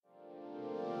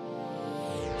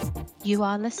You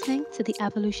are listening to the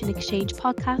Evolution Exchange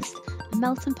podcast, a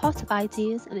melting pot of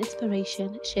ideas and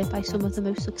inspiration shared by some of the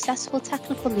most successful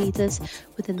technical leaders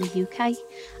within the UK.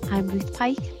 I'm Ruth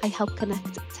Pike. I help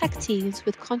connect tech teams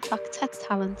with contract tech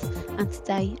talent, and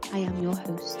today I am your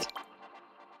host.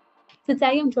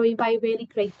 Today I'm joined by a really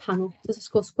great panel to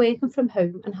discuss working from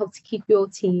home and how to keep your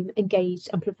team engaged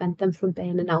and prevent them from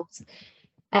burning out.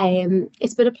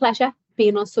 It's been a pleasure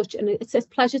being on it's a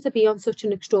pleasure to be on such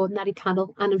an extraordinary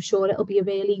panel, and I'm sure it'll be a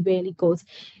really, really good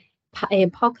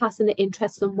podcast and an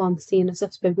interesting one, seeing as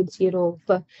I've spoken to you all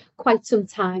for quite some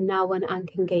time now and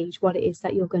can gauge what it is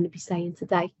that you're going to be saying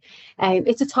today.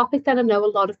 It's a topic that I know a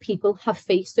lot of people have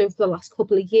faced over the last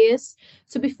couple of years.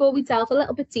 So before we delve a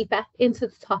little bit deeper into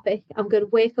the topic, I'm going to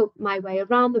work up my way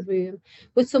around the room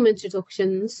with some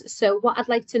introductions. So what I'd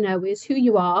like to know is who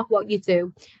you are, what you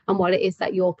do, and what it is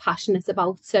that you're passionate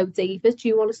about. So David, do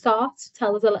you want to start?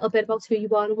 Tell us a little bit about who you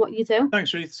are and what you do.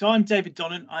 Thanks, Ruth. So I'm David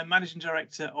Donnan. I'm Managing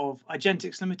Director of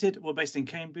Igentics Limited. We're based in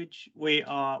Cambridge. We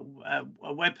are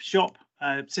a web shop,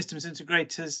 systems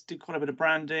integrators, do quite a bit of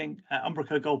branding,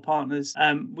 Umbraco Gold partners.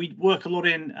 We work a lot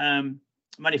in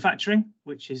manufacturing,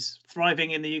 which is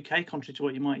thriving in the UK, contrary to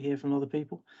what you might hear from other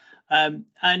people.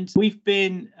 And we've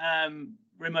been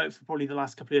remote for probably the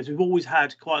last couple of years. We've always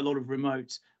had quite a lot of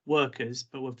remote workers,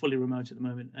 but we're fully remote at the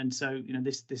moment, and so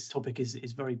this topic is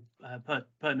very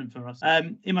pertinent for us.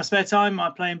 In my spare time,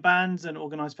 I play in bands and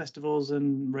organise festivals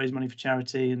and raise money for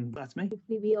charity, and that's me.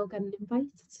 Hopefully we all get an invite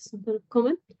to something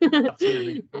upcoming.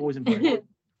 Absolutely, always invited.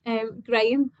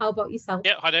 Graham, how about yourself?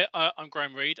 Yeah, hi there. I'm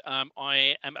Graham Reed.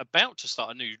 I am about to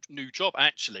start a new job.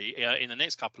 Actually, in the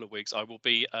next couple of weeks, I will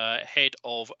be head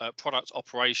of product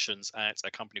operations at a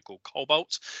company called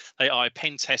Cobalt. They are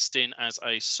pen testing as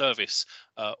a service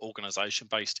organisation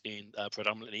based in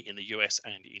predominantly in the US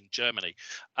and in Germany.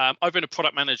 I've been a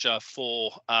product manager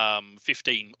for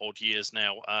 15 odd years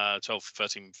now, 12,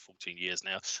 13, 14 years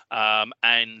now,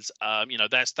 and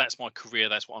that's my career.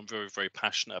 That's what I'm very, very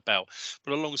passionate about.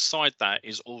 But alongside that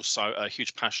is also a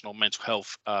huge passion on mental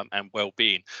health and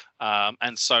well-being,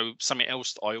 and so something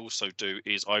else that I also do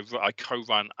is I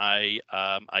co-run a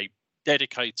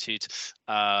dedicated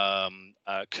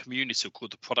community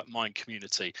called the Product Mind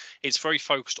Community. It's very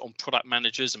focused on product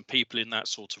managers and people in that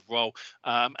sort of role,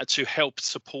 to help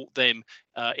support them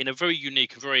in a very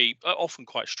unique, very often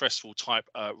quite stressful type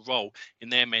role in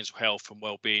their mental health and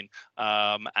well-being,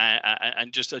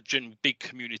 and just a general big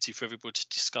community for everybody to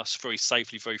discuss very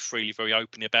safely, very freely, very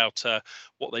openly about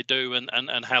what they do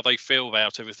and how they feel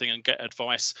about everything, and get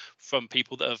advice from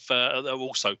people that are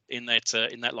also in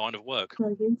that line of work.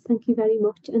 Brilliant, thank you very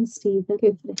much. And Stephen,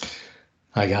 go for it.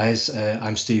 Hi guys,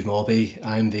 I'm Steve Morby.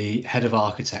 I'm the head of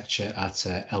architecture at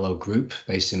LO Group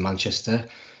based in Manchester.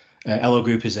 LO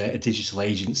Group is a digital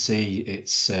agency.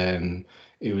 It's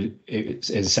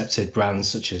incepted brands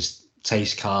such as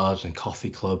Taste Card and Coffee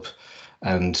Club,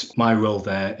 and my role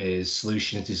there is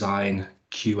solution design,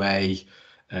 QA,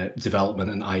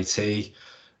 development and IT.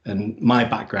 And my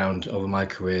background over my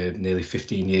career, nearly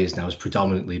 15 years now, has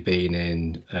predominantly been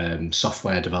in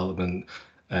software development,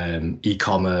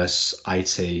 e-commerce,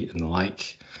 IT and the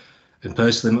like. And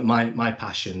personally, my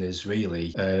passion is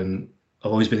really, I've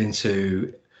always been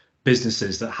into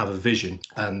businesses that have a vision,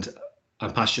 and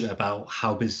I'm passionate about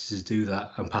how businesses do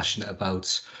that. I'm passionate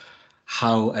about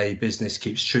how a business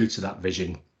keeps true to that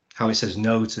vision, how it says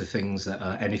no to things that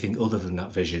are anything other than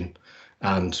that vision,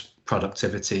 and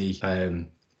productivity,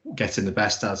 getting the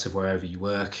best out of wherever you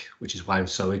work, which is why I'm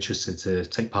so interested to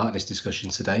take part in this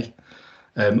discussion today.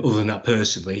 Other than that,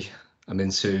 personally, I'm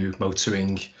into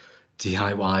motoring,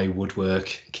 DIY,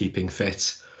 woodwork, keeping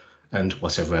fit, and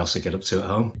whatever else I get up to at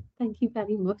home. Thank you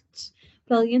very much.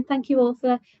 Brilliant. Thank you all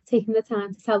for taking the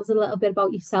time to tell us a little bit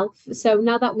about yourself. So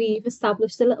now that we've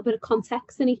established a little bit of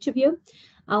context in each of you,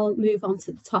 I'll move on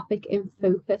to the topic in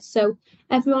focus. So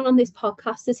everyone on this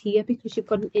podcast is here because you've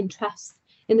got an interest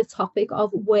in the topic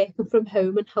of working from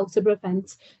home and how to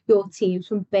prevent your teams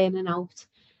from burning out,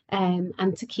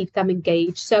 and to keep them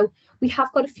engaged. So we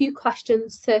have got a few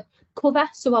questions to cover,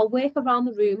 so I'll work around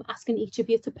the room asking each of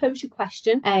you to pose your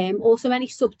question. Also any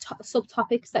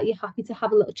subtopics that you're happy to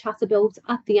have a little chat about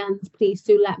at the end, please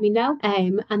do let me know,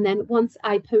 and then once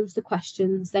I pose the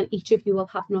questions, then each of you will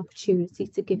have an opportunity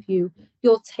to give you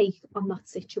your take on that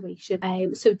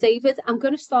situation. So David, I'm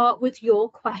going to start with your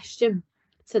question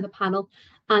to the panel.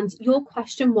 And your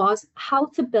question was how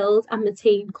to build and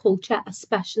maintain culture,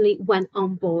 especially when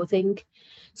onboarding.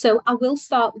 So I will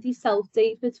start with yourself,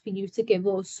 David, for you to give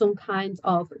us some kind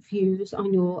of views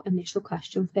on your initial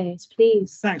question first,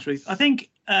 please. Thanks, Ruth. I think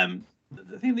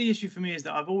I think the issue for me is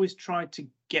that I've always tried to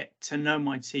get to know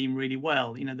my team really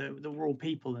well. We're all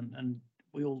people, and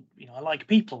we all, I like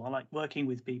people. I like working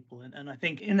with people, and I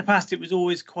think in the past it was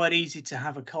always quite easy to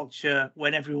have a culture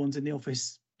when everyone's in the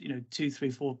office, 2,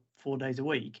 3, 4 days a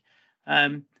week,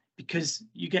 because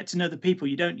you get to know the people.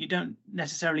 You don't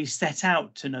necessarily set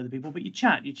out to know the people, but you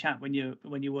chat when you're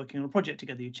working on a project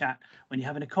together. You chat when you're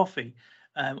having a coffee.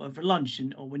 Over lunch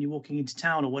or when you're walking into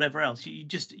town or whatever else,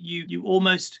 you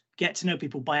almost get to know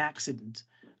people by accident.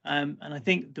 And I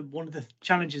think one of the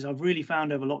challenges I've really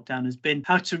found over lockdown has been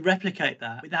how to replicate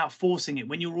that without forcing it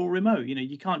when you're all remote.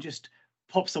 You can't just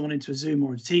pop someone into a Zoom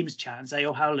or a Teams chat and say,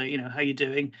 oh, how you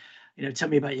doing? Tell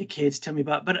me about your kids, tell me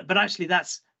about, but actually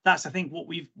that's I think what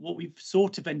we've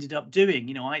sort of ended up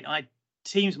doing. I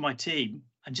Teams my team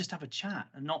and just have a chat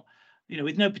and not,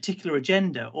 with no particular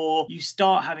agenda, or you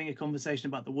start having a conversation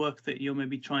about the work that you're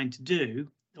maybe trying to do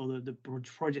or the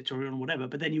project or whatever,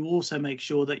 but then you also make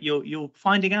sure that you're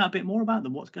finding out a bit more about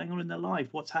them, what's going on in their life,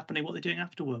 what's happening, what they're doing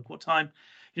after work, what time,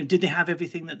 did they have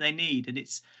everything that they need? And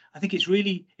I think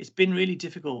it's been really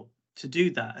difficult to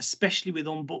do that, especially with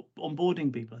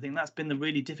onboarding people. I think that's been the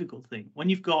really difficult thing. When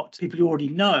you've got people you already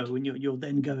know and you're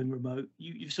then going remote,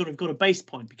 you've sort of got a base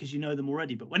point because you know them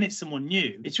already. But when it's someone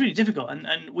new, it's really difficult.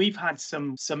 And we've had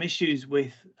some issues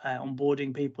with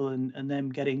onboarding people and them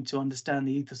getting to understand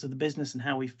the ethos of the business and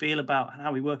how we feel about and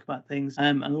how we work about things.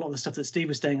 And a lot of the stuff that Steve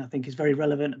was saying, I think, is very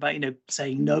relevant about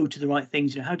saying no to the right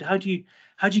things. How do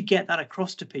you get that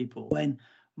across to people when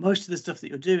most of the stuff that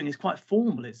you're doing is quite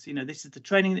formal? It's, this is the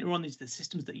training that you're on, these are the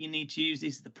systems that you need to use,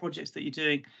 these are the projects that you're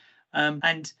doing.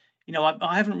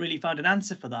 I haven't really found an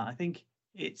answer for that. I think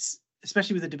it's,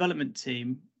 especially with the development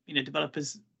team,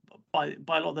 developers by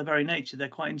a lot of their very nature, they're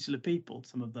quite insular people,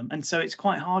 some of them. And so it's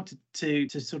quite hard to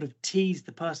sort of tease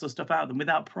the personal stuff out of them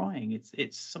without prying.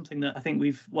 It's something that I think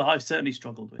I've certainly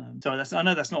struggled with. So I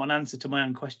know that's not an answer to my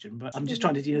own question, but I'm just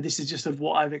trying to, this is just sort of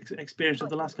what I've experienced over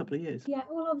the last couple of years. Yeah,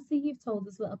 well, obviously you've told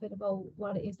us a little bit about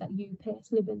what it is that you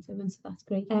personally been doing, so that's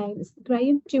great.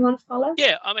 Graham, do you want to follow?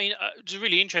 Yeah, I mean, it's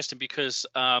really interesting because,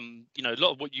 a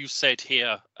lot of what you said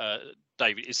here,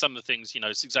 David, is some of the things,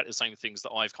 it's exactly the same things that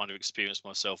I've kind of experienced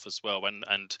myself as well,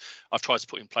 and I've tried to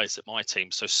put in place at my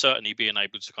team. So certainly being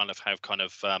able to kind of have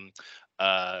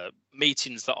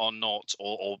meetings that are not,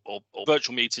 or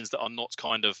virtual meetings that are not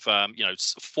kind of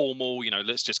formal,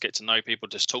 let's just get to know people,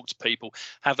 just talk to people,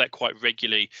 have that quite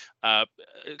regularly. A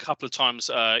couple of times,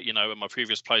 in my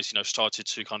previous place, started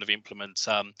to kind of implement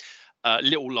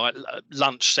little like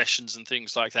lunch sessions and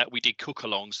things like that. We did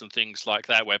cook-alongs and things like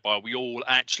that, whereby we all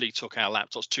actually took our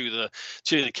laptops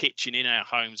to the kitchen in our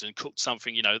homes and cooked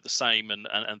something, the same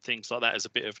and things like that as a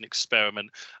bit of an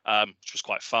experiment, which was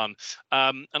quite fun.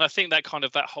 And I think that kind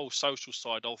of that whole social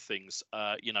side of things,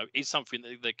 is something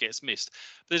that gets missed.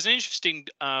 There's an interesting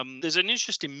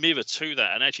mirror to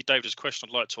that, and actually, David, there's a question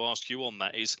I'd like to ask you on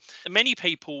that is, many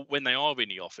people when they are in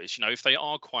the office, if they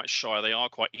are quite shy, they are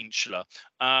quite insular,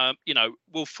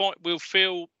 will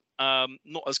feel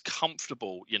not as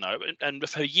comfortable, and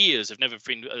for years have never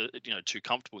been, too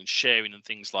comfortable in sharing and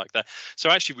things like that. So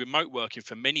actually remote working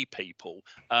for many people,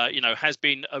 has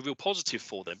been a real positive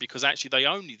for them, because actually they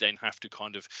only then have to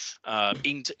kind of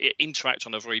interact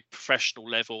on a very professional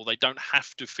level. They don't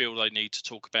have to feel they need to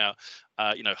talk about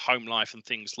home life and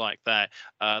things like that.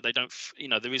 They don't,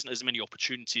 there isn't as many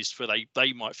opportunities for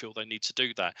they might feel they need to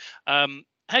do that.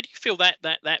 How do you feel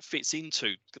that fits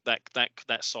into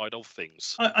that side of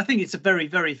things? I think it's a very,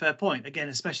 very fair point. Again,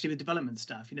 especially with development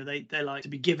staff, they like to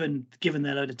be given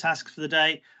their load of tasks for the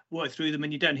day, work through them,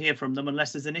 and you don't hear from them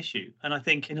unless there's an issue. And I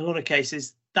think in a lot of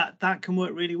cases that can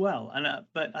work really well. And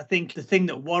but I think the thing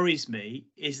that worries me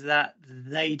is that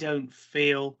they don't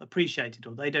feel appreciated,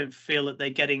 or they don't feel that they're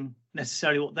getting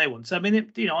necessarily what they want. So I mean,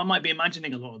 I might be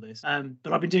imagining a lot of this,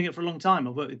 but I've been doing it for a long time.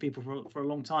 I've worked with people for a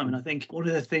long time, and I think one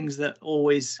of the things that I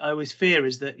always fear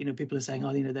is that people are saying,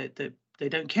 they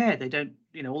don't care. They don't,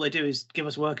 all they do is give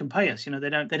us work and pay us. They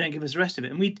don't give us the rest of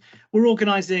it. And we're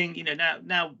organising,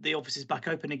 now the office is back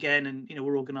open again, and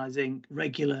we're organising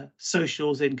regular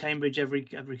socials in Cambridge every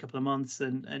couple of months,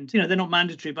 and they're not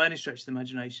mandatory by any stretch of the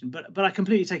imagination. But I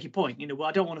completely take your point.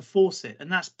 I don't want to force it,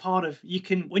 and that's part of,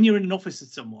 when you're in an office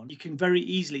with someone, you can very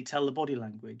easily tell the body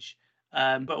language.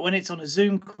 But when it's on a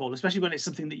Zoom call, especially when it's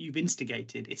something that you've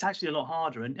instigated, it's actually a lot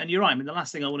harder. And you're right. I mean, the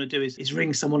last thing I want to do is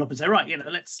ring someone up and say, right,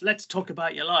 let's talk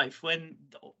about your life, when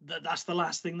that's the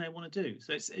last thing they want to do.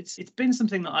 So it's been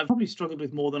something that I've probably struggled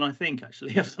with more than I think,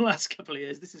 actually, over the last couple of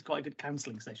years. This is quite a good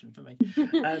counselling session for me.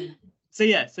 So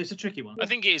yeah, so it's a tricky one. I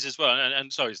think it is as well.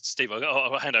 And sorry, Steve,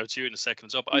 I'll hand over to you in a second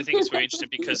as well. But I think it's very interesting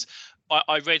because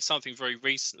I read something very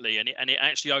recently, and it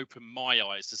actually opened my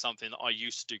eyes to something that I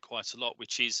used to do quite a lot,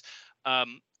 which is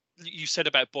you said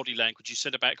about body language. You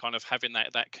said about kind of having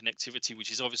that connectivity,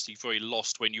 which is obviously very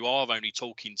lost when you are only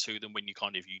talking to them when you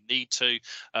need to,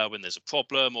 when there's a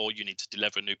problem or you need to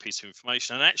deliver a new piece of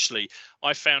information. And actually,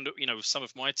 I found that, with some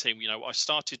of my team, I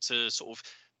started to sort of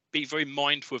be very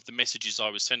mindful of the messages I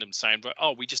was sending them, saying,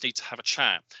 oh, we just need to have a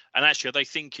chat. And actually, are they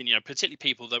thinking, particularly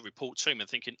people that report to me and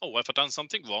thinking, oh, have I done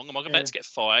something wrong? Am I about to get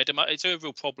fired? Is there a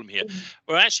real problem here?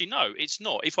 Well, actually, no, it's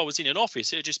not. If I was in an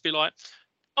office, it would just be like,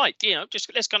 right, just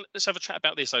let's have a chat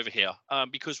about this over here,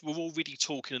 because we're already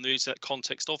talking and there's that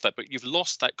context of that, but you've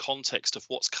lost that context of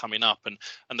what's coming up and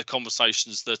the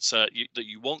conversations that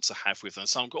you want to have with them.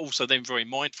 So I'm also then very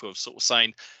mindful of sort of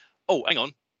saying, oh, hang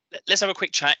on, let's have a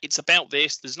quick chat. It's about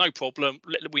this. There's no problem.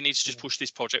 We need to just push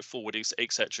this project forward,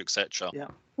 etc., etc. Yeah.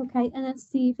 Okay, and then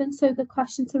Stephen, so the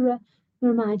question to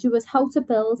remind you was how to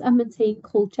build and maintain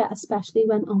culture, especially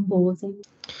when onboarding.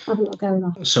 I have a lot going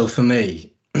on. So for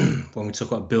me, when we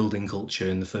talk about building culture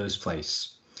in the first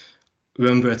place,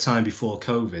 remember a time before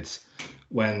COVID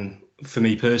when, for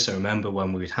me personally, I remember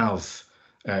when we would have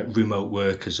remote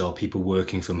workers or people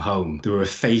working from home. There were a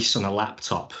face on a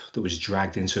laptop that was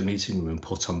dragged into a meeting room and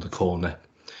put on the corner.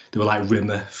 They were like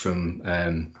Rimmer from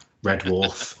Red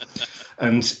Dwarf.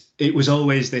 And it was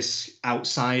always this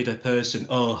outsider person.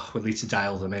 Oh, we need to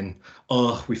dial them in.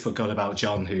 Oh, we forgot about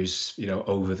John, who's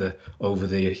over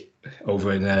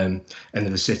in end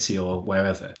of the city or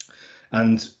wherever.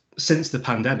 And since the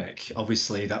pandemic,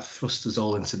 obviously that thrust us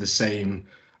all into the same.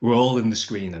 We're all in the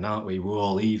screen, and aren't we? We're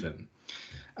all even.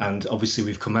 And obviously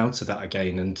we've come out of that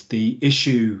again. And the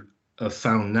issue I've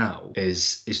found now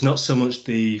is it's not so much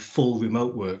the full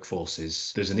remote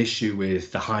workforces. There's an issue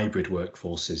with the hybrid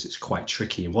workforces. It's quite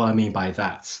tricky. And what I mean by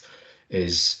that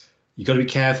is you've got to be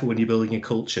careful when you're building a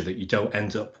culture that you don't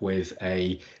end up with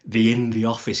the in the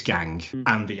office gang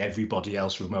and the everybody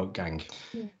else remote gang.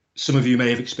 Yeah. Some of you may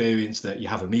have experienced that you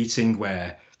have a meeting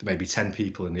where there may be 10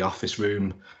 people in the office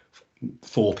room,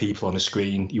 4 people on a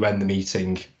screen. You end the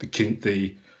meeting,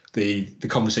 the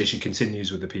conversation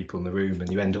continues with the people in the room,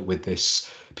 and you end up with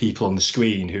this people on the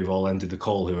screen who've all ended the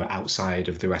call who are outside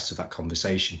of the rest of that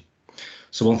conversation.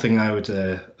 So one thing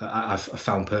I've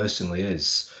found personally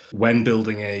is when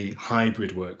building a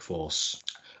hybrid workforce,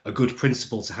 a good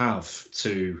principle to have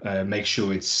to make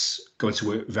sure it's going to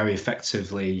work very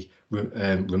effectively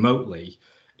remotely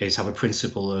is have a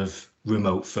principle of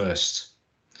remote first.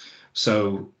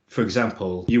 So, for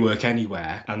example, you work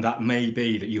anywhere, and that may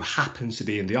be that you happen to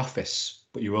be in the office,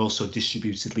 but you're also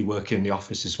distributedly working in the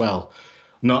office as well.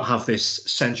 Not have this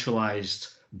centralized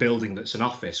building that's an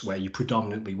office where you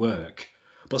predominantly work,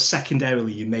 but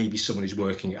secondarily you may be someone who's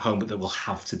working at home, but they will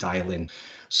have to dial in.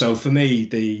 So for me,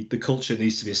 the culture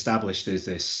needs to be established is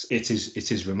this: it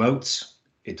is remote,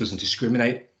 it doesn't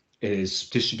discriminate, it is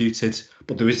distributed,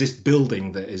 but there is this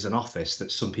building that is an office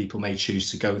that some people may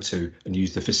choose to go to and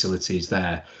use the facilities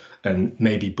there, and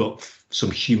maybe book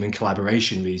some human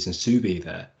collaboration reasons to be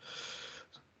there.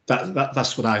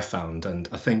 That's what I found, and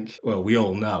I think, well, we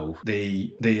all know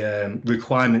the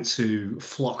requirement to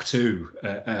flock to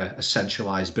a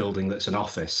centralised building that's an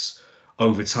office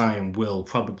over time will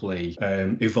probably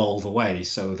evolve away,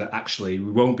 so that actually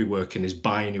we won't be working as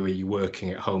binary. You're working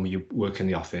at home, you work in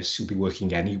the office, you'll be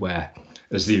working anywhere.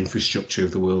 As the infrastructure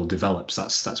of the world develops,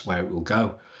 that's where it will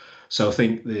go. So I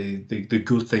think the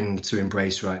good thing to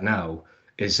embrace right now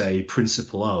is a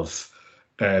principle of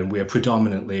we are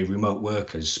predominantly remote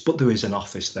workers, but there is an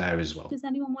office there as well. Does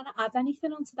anyone want to add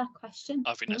anything onto that question?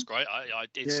 I think that's great.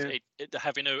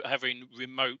 Having a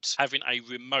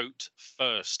remote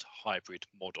first hybrid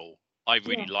model. I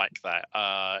really like that.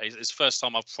 It's the first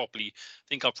time I've properly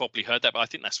heard that, but I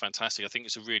think that's fantastic. I think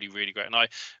it's a really, really great. And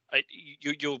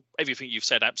you're everything you've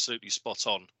said absolutely spot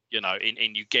on.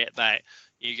 And you get that,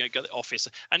 you get the office,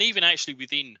 and even actually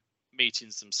within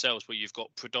meetings themselves, where you've got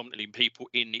predominantly people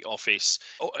in the office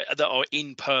that are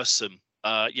in person,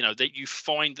 that you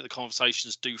find that the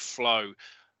conversations do flow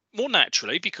more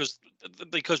naturally because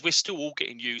we're still all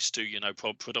getting used to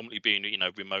predominantly being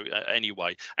remote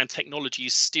anyway, and technology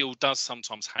still does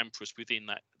sometimes hamper us within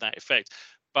that effect.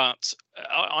 But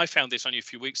I found this only a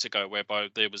few weeks ago, whereby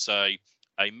there was a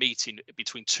meeting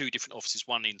between 2 different offices,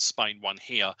 one in Spain, one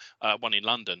here, one in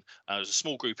London. There was a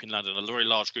small group in London, a very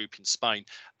large group in Spain,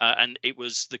 and it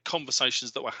was the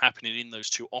conversations that were happening in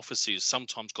those 2 offices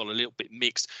sometimes got a little bit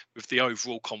mixed with the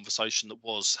overall conversation that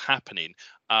was happening.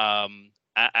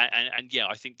 And yeah,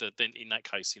 I think that then in that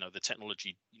case, the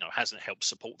technology, hasn't helped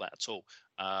support that at all.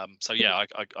 So yeah,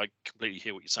 I completely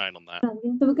hear what you're saying on that.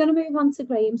 Brilliant. So we're going to move on to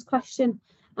Graham's question.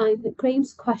 And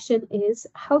Graham's question is,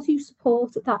 how do you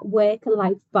support that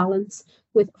work-life balance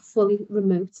with fully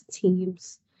remote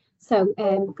teams? So,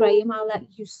 Graham, I'll let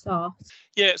you start.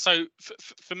 Yeah, so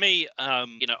for me,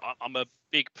 I'm a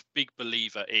big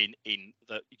believer in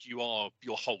that you are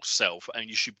your whole self, and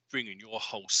you should bring in your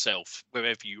whole self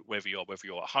wherever you are, whether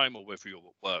you're at home or whether you're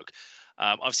at work.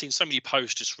 I've seen so many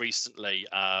posts just recently,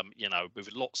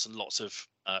 with lots and lots of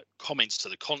comments to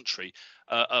the contrary,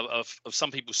 of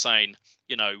some people saying,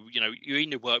 you're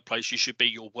in your workplace, you should be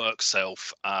your work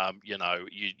self. You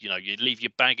leave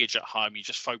your baggage at home, you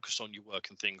just focus on your work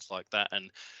and things like that. And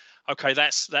okay,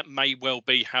 that may well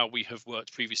be how we have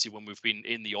worked previously when we've been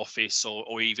in the office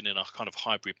or even in a kind of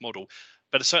hybrid model.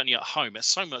 But certainly at home, it's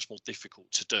so much more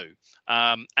difficult to do.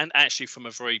 And actually, from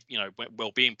a very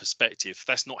well-being perspective,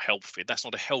 that's not healthy. That's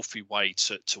not a healthy way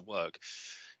to work.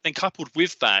 Then coupled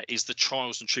with that is the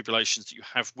trials and tribulations that you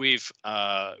have with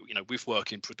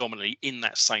working predominantly in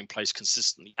that same place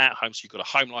consistently at home. So you've got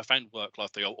a home life and work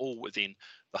life; they are all within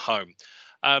the home.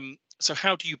 So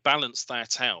how do you balance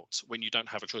that out when you don't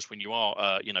have a choice, when you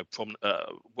are,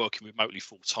 working remotely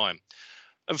full time?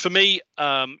 And for me,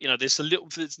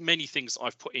 there's many things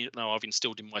I've I've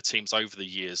instilled in my teams over the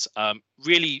years.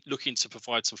 Really looking to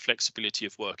provide some flexibility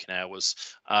of working hours,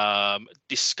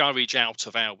 discourage out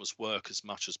of hours work as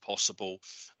much as possible,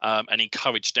 and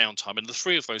encourage downtime. And the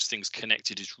three of those things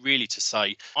connected is really to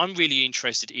say, I'm really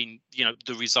interested in,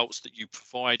 the results that you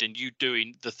provide and you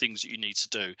doing the things that you need to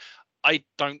do. I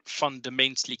don't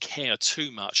fundamentally care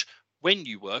too much when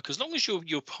you work, as long as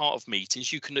you're part of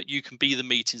meetings, you can be the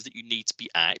meetings that you need to be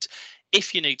at.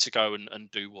 If you need to go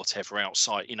and do whatever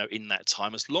outside, in that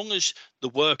time, as long as the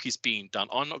work is being done,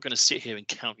 I'm not going to sit here and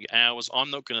count your hours.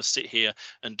 I'm not going to sit here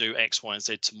and do X, Y, and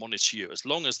Z to monitor you, as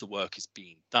long as the work is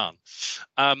being done.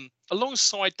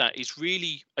 Alongside that is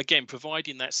really, again,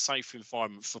 providing that safe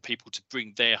environment for people to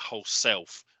bring their whole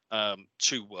self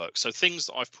to work. So things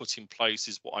that I've put in place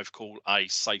is what I've called a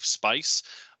safe space.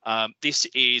 This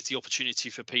is the opportunity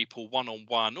for people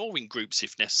one-on-one or in groups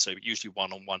if necessary, but usually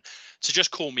one-on-one, to just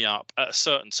call me up at a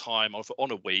certain time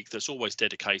on a week that's always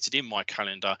dedicated in my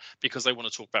calendar because they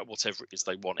want to talk about whatever it is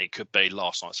they want. It could be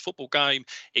last night's football game.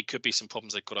 It could be some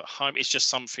problems they've got at home. It's just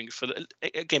something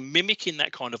again, mimicking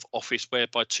that kind of office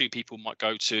whereby two people might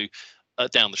go to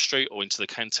down the street or into the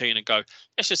canteen and go,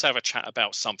 let's just have a chat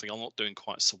about something. I'm not doing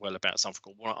quite so well about something.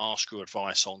 I want to ask your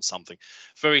advice on something.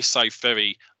 Very safe,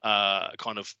 very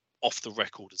kind of off the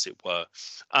record, as it were.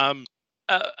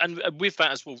 And with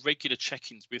that as well, regular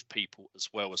check-ins with people as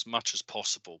well, as much as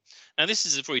possible. Now, this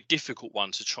is a very difficult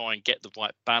one to try and get the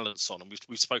right balance on, and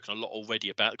we've spoken a lot already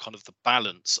about kind of the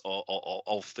balance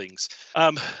of things.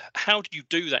 How do you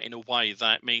do that in a way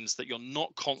that means that you're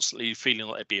not constantly feeling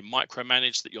like they're being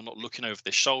micromanaged, that you're not looking over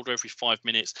their shoulder every 5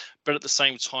 minutes, but at the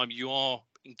same time you are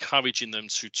encouraging them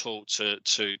to talk, to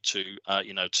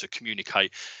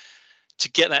communicate, to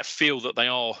get that feel that they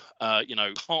are,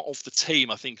 part of the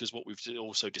team, I think, is what we've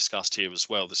also discussed here as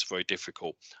well. This is very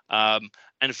difficult. And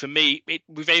for me,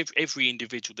 with every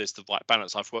individual, there's the right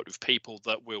balance. I've worked with people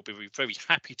that will be very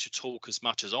happy to talk as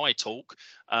much as I talk.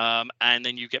 And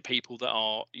then you get people that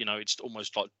are, it's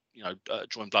almost like,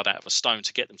 drawing blood out of a stone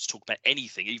to get them to talk about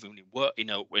anything, even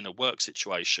in a work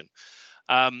situation.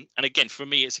 And again, for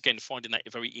me, it's finding that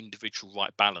very individual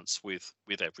right balance with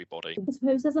everybody. I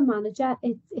suppose as a manager,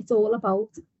 it's all about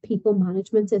people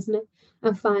management, isn't it?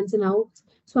 And finding out.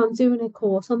 So I'm doing a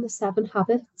course on the 7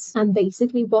 habits, and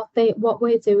basically what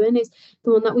we're doing is,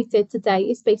 the one that we did today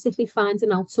is basically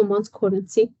finding out someone's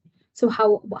currency. So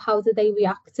how do they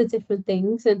react to different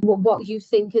things, and what you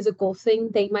think is a good thing,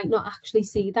 they might not actually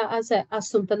see that as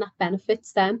something that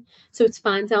benefits them. So it's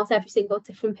finding out every single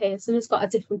different person has got a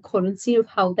different currency of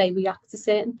how they react to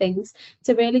certain things. It's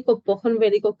a really good book and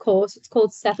really good course. It's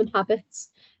called 7 Habits.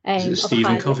 Is it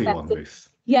Stephen Covey one, Ruth?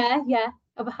 Yeah.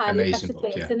 Of a highly effective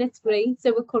person. Yeah. It's great.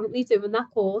 So we're currently doing that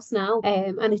course now,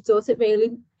 and it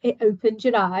opens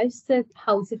your eyes to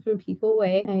how different people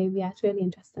work. It's really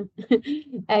interesting.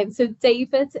 So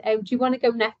David, do you want to go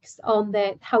next on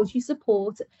how do you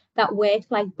support that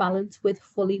work-life balance with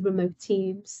fully remote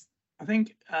teams? I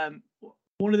think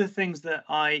one of the things that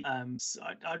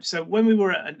so when we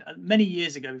were many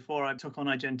years ago, before I took on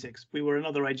Igentics, we were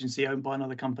another agency owned by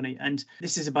another company, and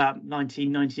this is about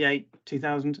 1998,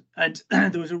 2000, and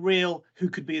there was a real who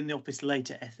could be in the office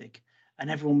later ethic,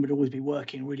 and everyone would always be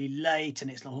working really late,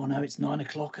 and it's like, oh no, it's 9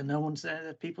 o'clock and no one's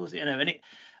there, people,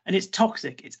 and it's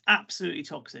toxic. It's absolutely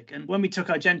toxic. And when we took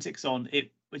Igentics on,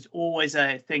 it's always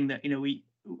a thing that,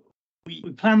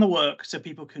 we plan the work so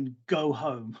people can go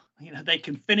home. They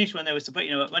can finish when they were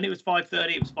supposed. When it was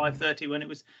 5:30, it was 5:30.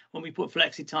 When we put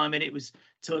flexi time in, it was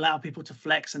to allow people to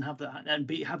flex and have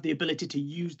the ability to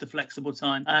use the flexible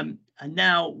time. And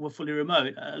now we're fully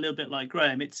remote, a little bit like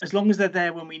Graham. It's as long as they're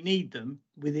there when we need them,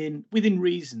 within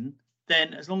reason.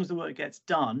 Then as long as the work gets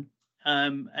done,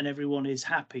 and everyone is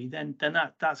happy, then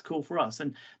that's cool for us.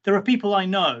 And there are people I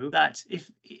know that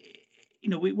if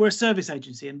we're a service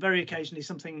agency, and very occasionally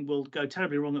something will go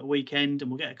terribly wrong at a weekend and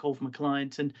we'll get a call from a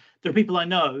client. And there are people I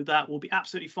know that will be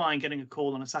absolutely fine getting a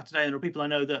call on a Saturday. And there are people I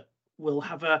know that will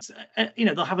have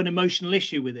they'll have an emotional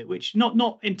issue with it, which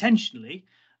not intentionally,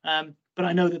 but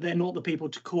I know that they're not the people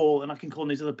to call, and I can call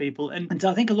these other people. And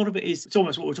I think a lot of it's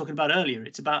almost what we were talking about earlier.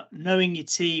 It's about knowing your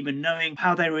team and knowing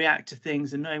how they react to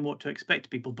things and knowing what to expect of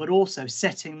people, but also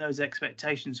setting those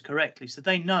expectations correctly so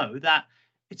they know that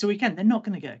it's a weekend, they're not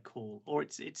going to get a call, or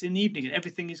it's in the evening and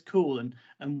everything is cool, and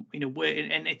we're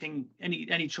in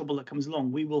any trouble that comes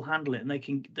along, we will handle it, and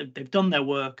they've done their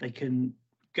work. They can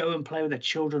go and play with their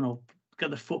children, or go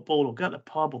to the football, or go to the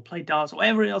pub, or play darts, or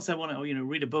whatever else they want to, or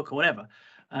read a book or whatever.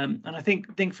 And I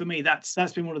think for me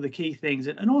that's been one of the key things,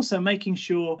 and also making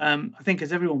sure, I think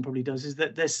as everyone probably does, is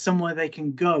that there's somewhere they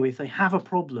can go if they have a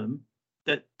problem,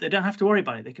 that they don't have to worry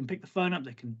about it. They can pick the phone up,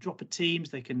 they can drop a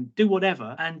Teams, they can do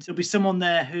whatever, and there'll be someone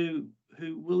there who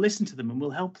will listen to them and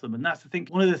will help them. And that's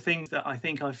one of the things that I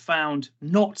think I've found,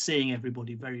 not seeing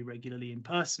everybody very regularly in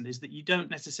person, is that you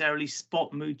don't necessarily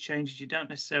spot mood changes, you don't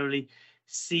necessarily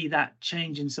see that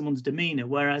change in someone's demeanor.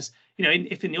 Whereas,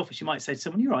 if in the office you might say to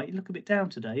someone, "You're right, you look a bit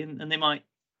down today," and they might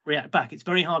react back. It's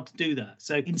very hard to do that.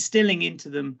 So instilling into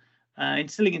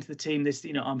the team this,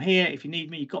 I'm here if you need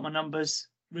me, you've got my numbers,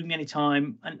 ring me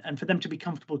anytime, and for them to be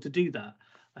comfortable to do that,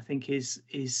 I think is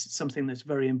something that's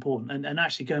very important. And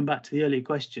actually, going back to the earlier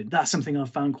question, that's something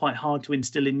I've found quite hard to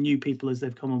instill in new people as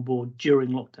they've come on board during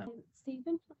lockdown.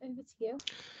 Stephen, over to you.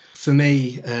 For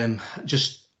me,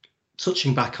 just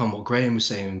touching back on what Graham was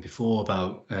saying before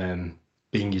about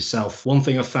being yourself, one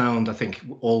thing I found, I think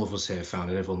all of us here found,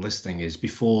 and everyone listening, is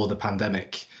before the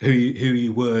pandemic, who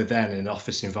you were then in an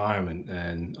office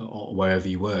environment or wherever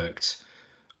you worked,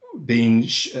 being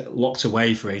locked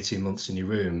away for 18 months in your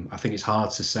room, I think it's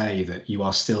hard to say that you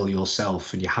are still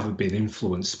yourself and you haven't been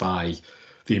influenced by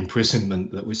the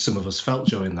imprisonment that some of us felt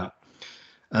during that.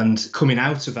 And coming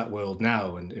out of that world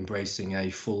now and embracing a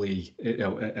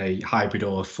hybrid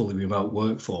or fully remote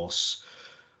workforce,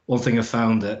 one thing I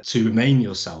found, that to remain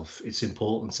yourself, it's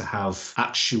important to have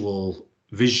actual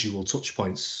visual touch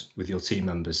points with your team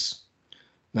members.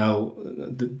 Now,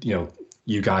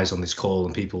 you guys on this call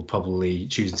and people probably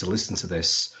choosing to listen to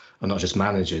this are not just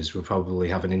managers. We'll probably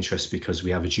have an interest because we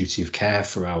have a duty of care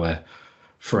for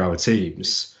our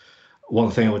teams. One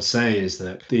thing I would say is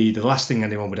that the last thing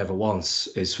anyone would ever want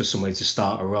is for somebody to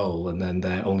start a role and then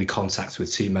their only contact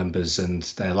with team members and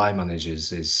their line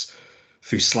managers is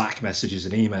through Slack messages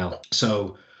and email.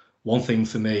 So one thing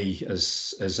for me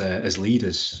as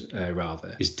leaders,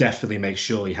 is definitely make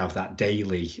sure you have that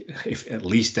daily, if at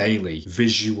least daily,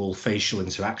 visual facial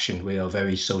interaction. We are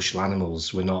very social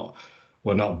animals. We're not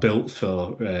built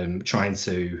for trying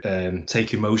to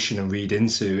take emotion and read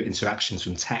into interactions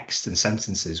from text and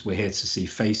sentences. We're here to see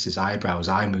faces, eyebrows,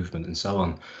 eye movement, and so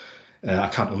on. I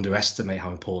can't underestimate how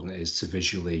important it is to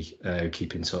visually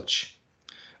keep in touch.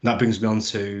 And that brings me on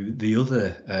to the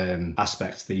other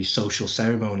aspect, the social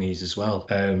ceremonies as well.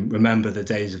 Remember the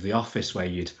days of the office where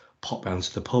you'd pop round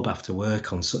to the pub after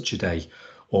work on such a day,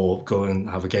 or go and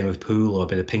have a game of pool or a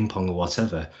bit of ping pong or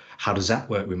whatever. How does that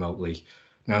work remotely?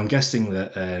 Now, I'm guessing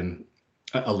that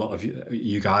a lot of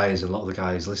you guys, a lot of the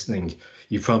guys listening,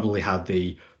 you probably had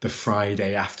the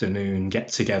Friday afternoon get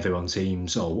together on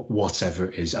Teams or whatever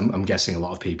it is. I'm guessing a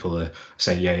lot of people are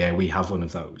saying, yeah, we have one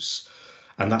of those.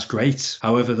 And that's great.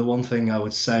 However, the one thing I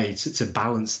would say to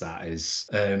balance that is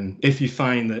if you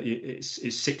find that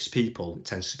it's 6 people, it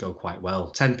tends to go quite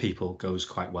well. 10 people goes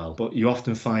quite well. But you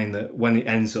often find that when it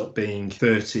ends up being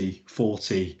 30,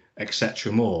 40,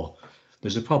 etc. more,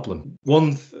 there's a problem.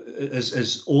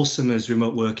 As awesome as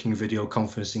remote working video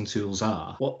conferencing tools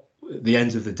are, at the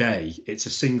end of the day, it's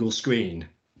a single screen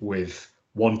with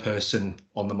one person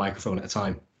on the microphone at a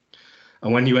time.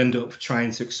 And when you end up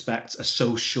trying to expect a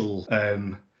social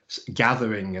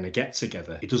gathering and a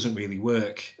get-together, it doesn't really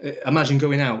work. Imagine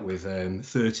going out with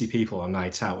 30 people on a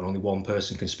night out and only one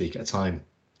person can speak at a time.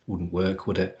 Wouldn't work,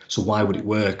 would it? So why would it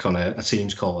work on a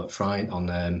Teams call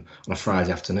on a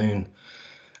Friday afternoon?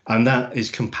 And that is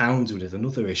compounded with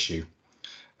another issue.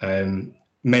 Some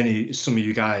of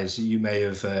you guys, you may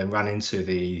have ran into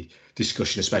the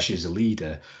discussion, especially as a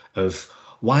leader, of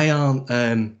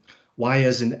why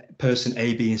isn't person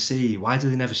A, B, and C? Why do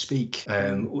they never speak?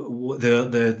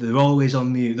 They're always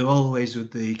on mute. They're always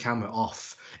with the camera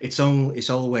off. It's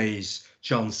always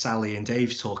John, Sally, and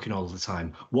Dave talking all the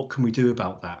time. What can we do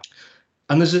about that?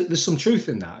 And there's some truth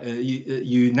in that.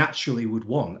 You naturally would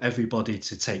want everybody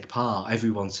to take part,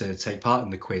 everyone to take part in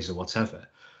the quiz or whatever.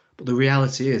 But the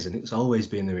reality is, and it's always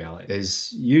been the reality,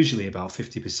 is usually about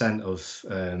 50%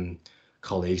 of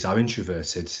colleagues are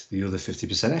introverted, the other 50%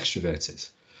 extroverted.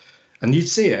 And you'd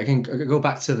see it. I can go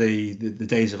back to the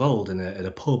days of old in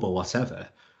a pub or whatever.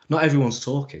 Not everyone's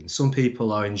talking. Some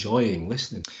people are enjoying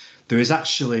listening. There is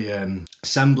actually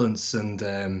semblance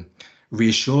and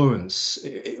reassurance,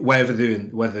 whether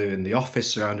in the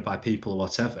office, surrounded by people or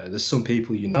whatever. There's some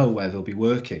people where they'll be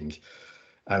working,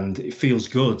 and it feels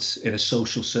good in a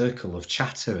social circle of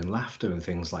chatter and laughter and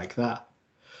things like that.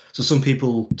 So some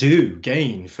people do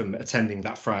gain from attending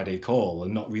that Friday call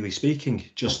and not really speaking,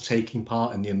 just taking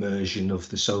part in the immersion of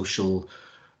the social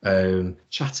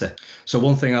chatter. So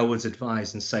one thing I would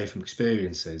advise and say from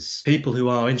experience is people who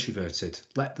are introverted,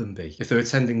 let them be. If they're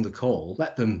attending the call,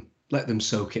 let them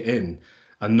soak it in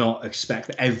and not expect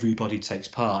that everybody takes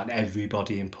part and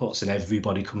everybody inputs and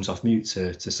everybody comes off mute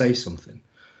to say something,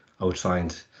 I would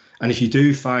find. And if you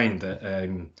do find that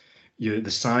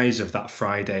the size of that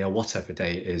Friday or whatever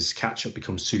day it is, catch-up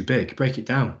becomes too big, break it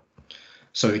down.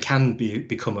 So it can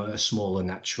become a smaller,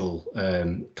 natural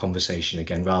conversation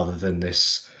again, rather than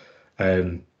this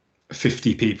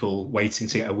 50 people waiting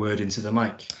to get a word into the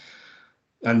mic.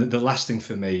 And the last thing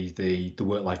for me, the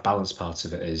work-life balance part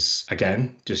of it is,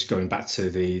 again, just going back to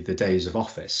the days of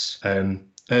office.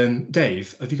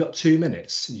 Dave, have you got 2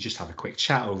 minutes? You just have a quick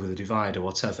chat over the divide or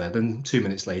whatever. Then 2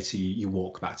 minutes later, you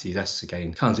walk back to your desks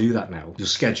again. Can't do that now. You'll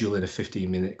schedule in a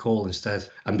 15-minute call instead.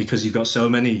 And because you've got so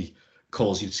many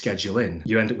calls you'd schedule in,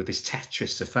 you end up with this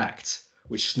Tetris effect,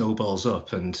 which snowballs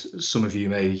up. And some of you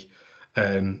may,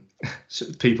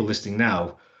 people listening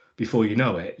now, before you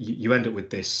know it, you end up with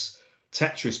this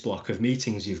Tetris block of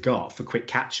meetings you've got for quick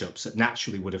catch-ups that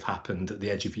naturally would have happened at the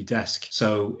edge of your desk.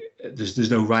 So there's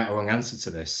no right or wrong answer to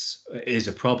this. It is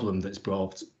a problem that's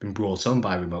been brought on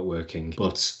by remote working,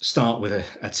 but start with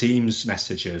a Teams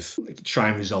message of try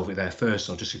and resolve it there first,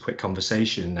 or just a quick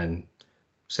conversation and then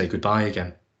say goodbye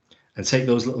again. And take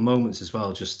those little moments as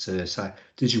well, just to say,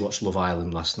 did you watch Love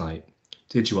Island last night?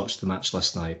 Did you watch the match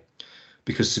last night?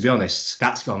 Because to be honest,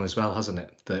 that's gone as well, hasn't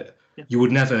it? That you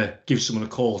would never give someone a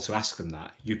call to ask them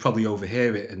that. You'd probably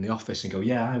overhear it in the office and go,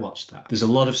 yeah, I watched that. There's a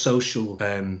lot of social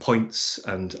points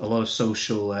and a lot of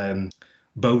social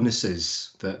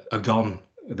bonuses that are gone.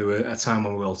 There were a time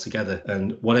when we were all together,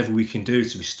 and whatever we can do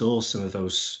to restore some of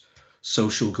those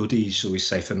social goodies, shall we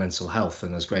say, for mental health,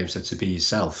 and as Graham said, to be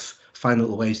yourself, find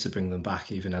little ways to bring them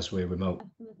back even as we're remote.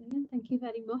 Definitely, thank you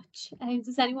very much.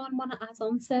 Does anyone want to add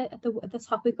on to the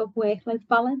topic of work-life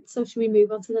balance, or should we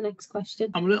move on to the next question?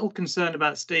 I'm a little concerned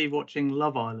about Steve watching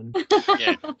Love Island.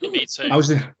 Yeah, me too.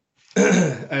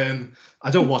 I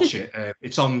don't watch it.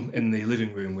 It's on in the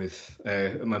living room with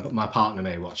my partner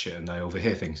may watch it, and I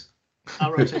overhear things.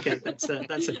 All right, okay, that's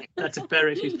a fair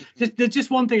issue. There's just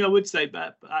one thing I would say,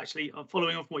 but actually,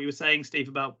 following off what you were saying, Steve,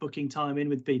 about booking time in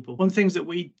with people. One of the things that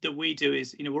we do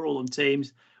is, we're all on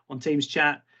Teams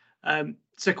chat.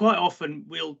 So quite often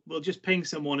we'll just ping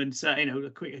someone and say, a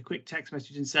quick text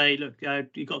message and say, look,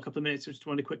 you've got a couple of minutes, just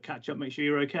want a quick catch up, make sure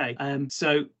you're okay.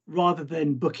 So rather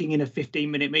than booking in a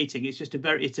 15-minute meeting, it's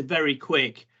a very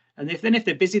quick. And if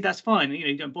they're busy, that's fine.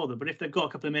 You don't bother. But if they've got a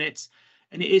couple of minutes,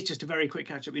 and it is just a very quick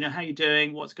catch up, how you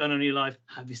doing? What's going on in your life?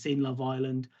 Have you seen Love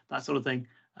Island? That sort of thing.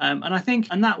 And I think,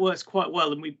 and that works quite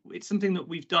well. And it's something that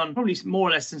we've done probably more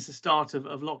or less since the start of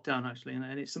lockdown, actually.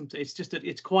 And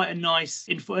it's quite a nice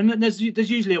info. And there's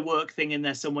usually a work thing in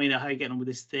there somewhere. How you getting on with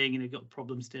this thing? You've got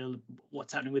problems still.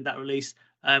 What's happening with that release?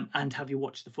 And have you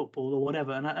watched the football or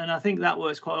whatever? And I think that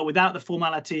works quite well without the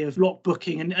formality of block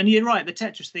booking. And you're right, the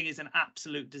Tetris thing is an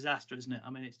absolute disaster, isn't it? I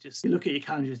mean, it's just, you look at your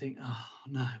calendar and think, oh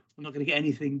no, I'm not going to get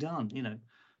anything done,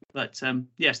 But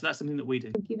yes, that's something that we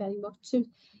do. Thank you very much. So,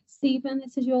 Stephen,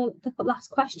 this is the last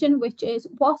question, which is,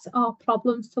 what are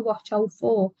problems to watch out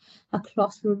for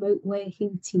across remote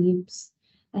working teams?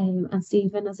 And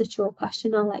Stephen, as a short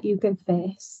question, I'll let you go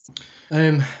first.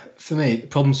 For me,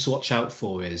 problems to watch out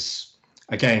for is,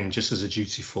 again, just as a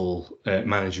dutiful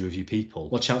manager of your people,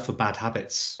 watch out for bad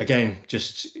habits. Again,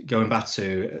 just going back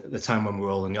to the time when we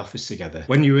were all in the office together.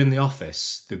 When you were in the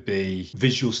office, there'd be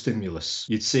visual stimulus.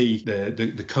 You'd see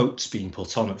the coats being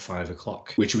put on at 5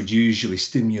 o'clock, which would usually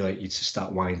stimulate you to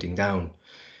start winding down.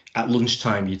 At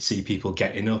lunchtime, you'd see people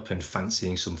getting up and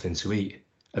fancying something to eat.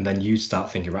 And then you'd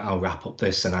start thinking, right, I'll wrap up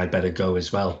this and I'd better go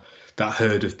as well. that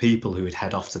herd of people who would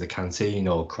head off to the canteen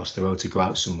or cross the road to go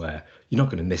out somewhere, you're not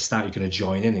going to miss that. You're going to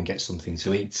join in and get something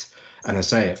to eat. And I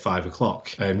say at 5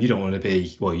 o'clock, you don't want to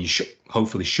be, well, you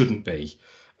hopefully shouldn't be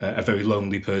a very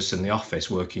lonely person in the office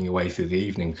working away through the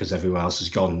evening because everyone else has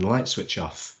gone and the lights switch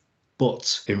off.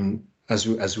 But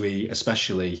as we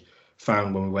especially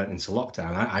found when we went into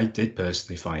lockdown, I did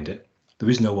personally find it. There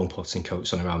is no one putting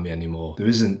coats on around me anymore. There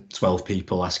isn't 12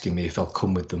 people asking me if I'll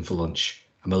come with them for lunch.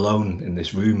 I'm alone in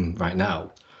this room right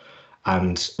now.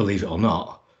 And believe it or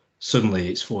not, suddenly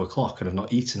it's 4 o'clock and I've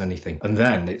not eaten anything. And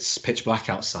then it's pitch black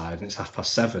outside and it's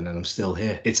 7:30 and I'm still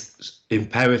here. It's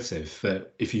imperative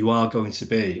that if you are going to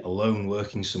be alone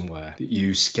working somewhere, that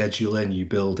you schedule in, you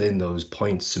build in those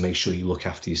points to make sure you look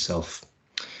after yourself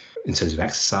in terms of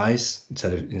exercise, in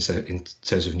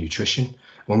terms of nutrition.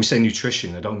 When we say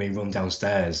nutrition, I don't mean run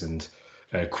downstairs and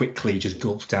quickly just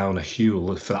gulp down a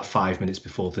Huel for that 5 minutes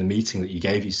before the meeting that you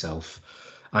gave yourself.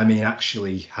 I mean,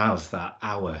 actually have that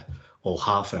hour or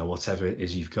half an hour, whatever it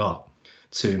is you've got,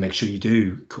 to make sure you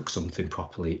do cook something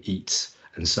properly, eat,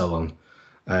 and so on.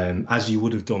 As you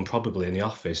would have done probably in the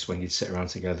office when you'd sit around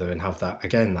together and have that,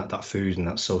 again, that food and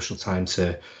that social time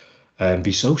to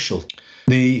be social.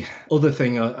 The other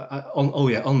thing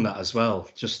on that as well,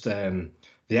 just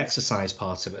the exercise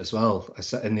part of it as well.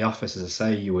 In the office, as I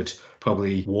say, you would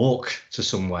probably walk to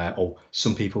somewhere, or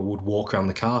some people would walk around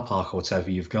the car park or whatever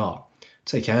you've got.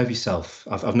 Take care of yourself.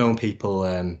 I've known people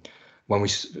when we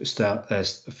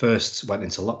first went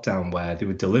into lockdown where they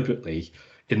would deliberately,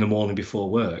 in the morning before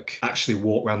work, actually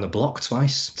walk around the block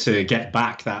twice to get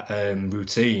back that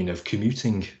routine of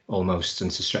commuting almost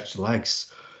and to stretch the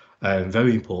legs.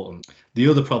 Very important. The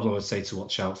other problem I'd say to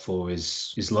watch out for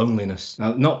is loneliness.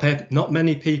 Now, not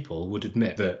many people would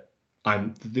admit that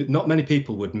not many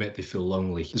people would admit they feel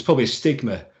lonely. There's probably a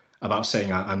stigma about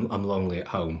saying I'm lonely at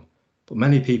home, but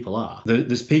many people are.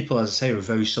 There's people, as I say, who are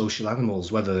very social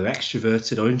animals, whether they're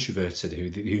extroverted or introverted,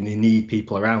 who need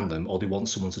people around them or they want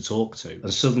someone to talk to.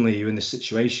 And suddenly you're in this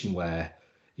situation where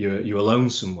you're alone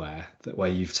somewhere where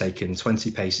you've taken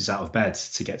 20 paces out of bed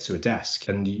to get to a desk,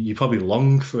 and you probably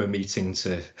long for a meeting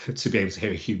to be able to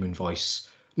hear a human voice.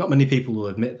 Not many people will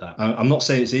admit that. I'm not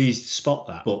saying it's easy to spot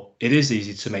that, but it is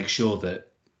easy to make sure that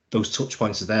those touch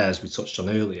points are there, as we touched on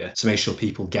earlier, to make sure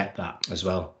people get that as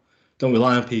well. Don't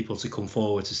rely on people to come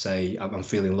forward to say, I'm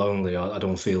feeling lonely, or I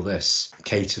don't feel this.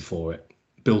 Cater for it.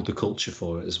 Build the culture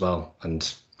for it as well,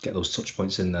 and get those touch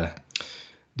points in there.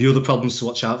 The other problems to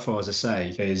watch out for, as I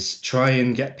say, is try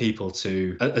and get people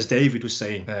to, as David was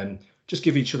saying, just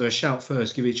give each other a shout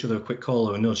first, give each other a quick call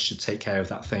or a nudge to take care of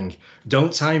that thing.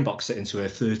 Don't time box it into a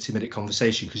 30-minute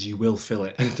conversation, because you will fill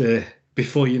it. And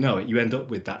before you know it, you end up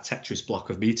with that Tetris block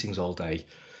of meetings all day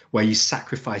where you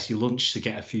sacrifice your lunch to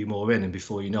get a few more in, and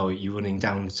before you know it, you're running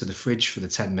down to the fridge for the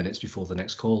 10 minutes before the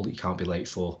next call that you can't be late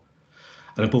for.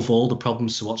 And above all, the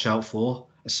problems to watch out for,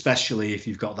 especially if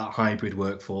you've got that hybrid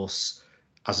workforce,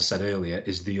 as I said earlier,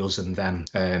 is the us and them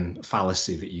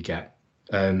fallacy that you get.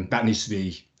 That needs to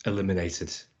be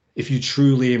eliminated. If you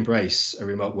truly embrace a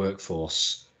remote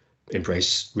workforce,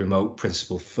 embrace remote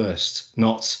principle first,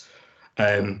 not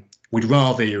we'd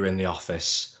rather you're in the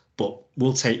office, but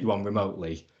we'll take you on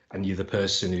remotely, and you're the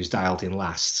person who's dialed in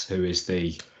last, who is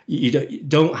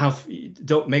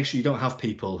don't make sure you don't have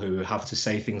people who have to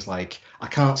say things like, I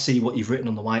can't see what you've written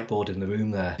on the whiteboard in the room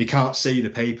there. You can't see the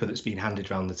paper that's been handed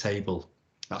around the table.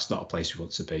 That's not a place we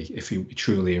want to be if you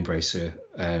truly embrace a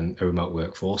remote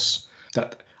workforce.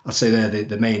 That I'd say they're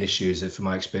the main issues that, from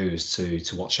my experience,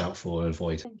 to watch out for and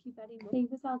avoid. Thank you very much.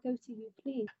 David, I'll go to you,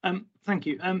 please. Thank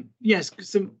you. Yes,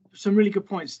 some really good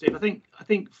points, Steve. I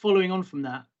think following on from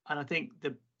that, and I think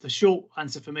the short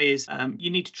answer for me is you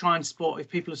need to try and spot if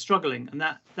people are struggling, and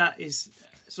that is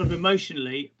sort of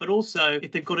emotionally, but also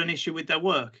if they've got an issue with their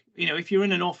work. You know, if you're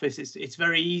in an office, it's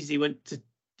very easy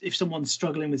if someone's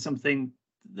struggling with something,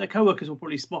 their co-workers will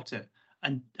probably spot it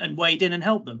and wade in and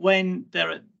help them. When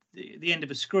they're at the end of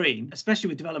a screen, especially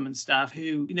with development staff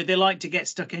who, they like to get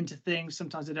stuck into things.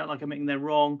 Sometimes they don't like admitting they're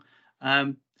wrong,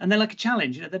 and they're like a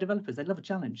challenge. They're developers, they love a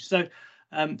challenge. So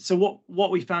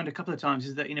what we found a couple of times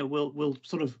is that we'll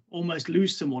sort of almost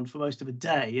lose someone for most of a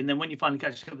day, and then when you finally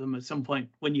catch up with them at some point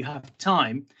when you have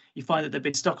time, you find that they've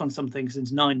been stuck on something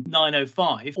since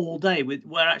 9:05 all day,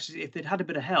 where actually if they'd had a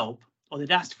bit of help, or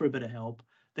they'd asked for a bit of help,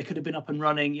 they could have been up and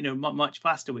running much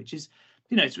faster, which is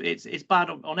it's bad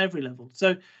on every level.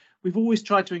 So we've always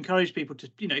tried to encourage people to,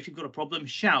 if you've got a problem,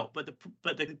 shout. But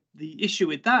the issue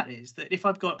with that is that if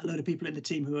I've got a load of people in the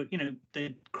team who are,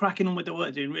 they're cracking on with their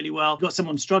work, doing really well, got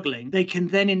someone struggling, they can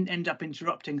then end up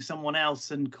interrupting someone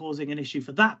else and causing an issue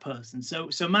for that person. So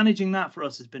managing that for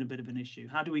us has been a bit of an issue.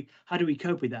 How do we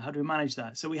cope with that? How do we manage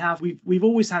that? So we've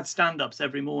always had stand-ups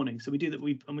every morning. So we do that.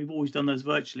 We've always done those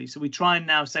virtually. So we try and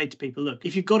now say to people, look,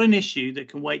 if you've got an issue that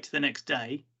can wait to the next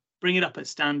day, bring it up at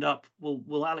stand up.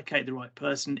 We'll allocate the right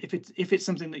person. If it's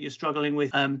something that you're struggling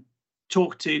with,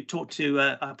 talk to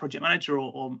a project manager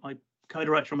or my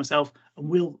co-director or myself, and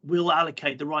we'll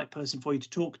allocate the right person for you to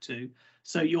talk to.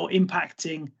 So you're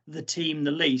impacting the team the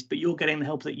least, but you're getting the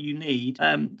help that you need,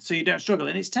 so you don't struggle.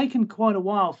 And it's taken quite a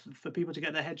while for people to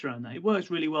get their heads around that. It works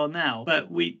really well now,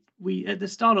 but we at the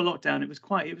start of lockdown, it was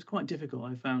quite difficult,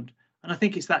 I found. And I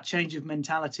think it's that change of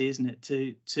mentality, isn't it,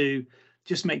 to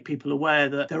just make people aware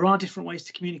that there are different ways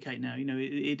to communicate now.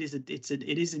 It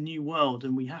is a new world,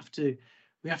 and we have to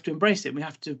embrace it. We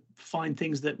have to find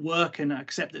things that work and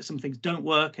accept that some things don't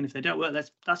work. And if they don't work,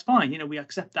 that's fine. We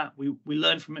accept that. We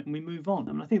learn from it and we move on.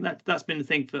 And I think that's been the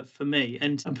thing for me.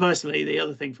 And personally, the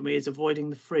other thing for me is avoiding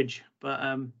the fridge.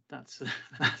 But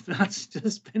that's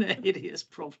just been a hideous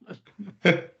problem.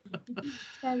 Yeah,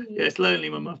 it's lonely.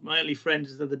 My only friend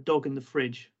is the dog in the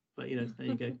fridge. But there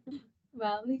you go.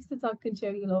 Well, at least the dog can show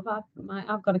you love.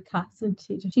 I've got a cat, and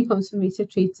she comes for me to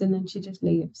treats, and then she just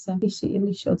leaves. So at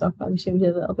least your dog probably shows you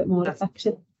a little bit more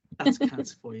affection. That's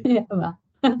cats for you. Yeah, well.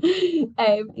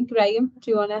 Graham, do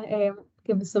you want to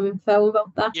give us some info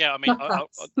about that? Yeah, I mean,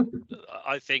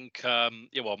 I think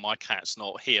well, my cat's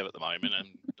not here at the moment, and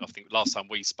I think last time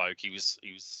we spoke, he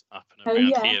was up and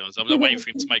around here. So I'm waiting for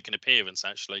him to make an appearance.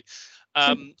 Actually,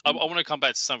 I want to come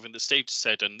back to something that Steve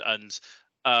said, and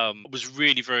was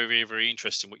really very, very, very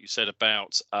interesting what you said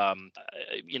about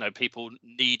people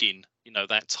needing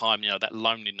that time, that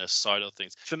loneliness side of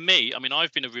things. For me, I mean,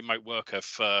 I've been a remote worker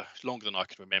for longer than I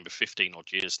can remember, 15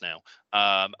 odd years now.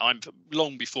 I'm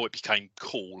long before it became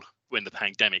cool when the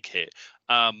pandemic hit.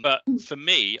 But for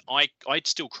me, I'd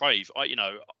still crave.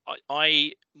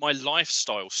 My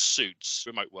lifestyle suits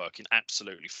remote working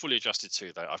absolutely, fully adjusted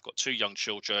to that. I've got 2 young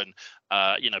children.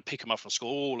 Pick them up from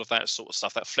school, all of that sort of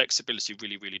stuff. That flexibility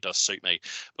really, really does suit me.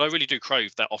 But I really do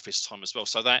crave that office time as well.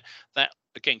 So that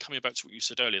again, coming back to what you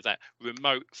said earlier, that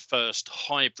remote first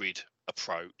hybrid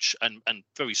approach and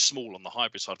very small on the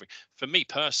hybrid side of it, for me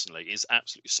personally, is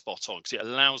absolutely spot on, because it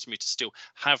allows me to still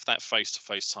have that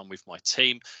face-to-face time with my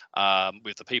team,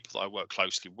 with the people that I work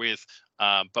closely with,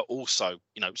 but also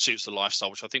suits the lifestyle,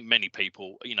 which I think many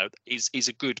people is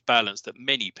a good balance that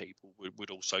many people would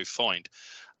also find.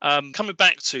 Coming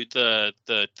back to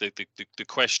the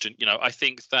question, I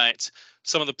think that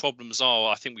some of the problems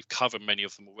I think we've covered many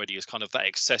of them already, is kind of that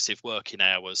excessive working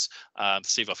hours.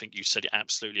 Steve, I think you said it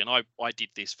absolutely, and I did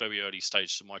this very early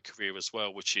stages of my career as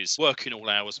well, which is working all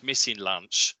hours, missing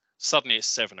lunch. Suddenly it's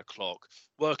 7 o'clock,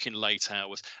 working late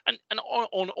hours, and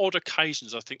on odd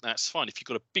occasions, I think that's fine. If you've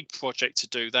got a big project to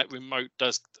do, that remote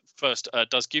does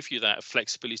give you that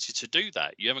flexibility to do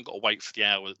that. You haven't got to wait for the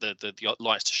hour, the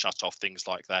lights to shut off, things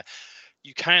like that.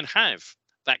 You can have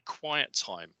that quiet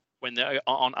time when there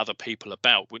aren't other people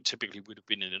about, when typically would have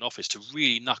been in an office, to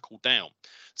really knuckle down.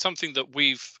 Something that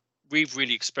we've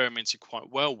really experimented quite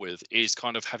well with is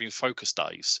kind of having focus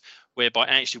days, whereby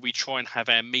actually we try and have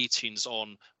our meetings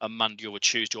on a Monday or a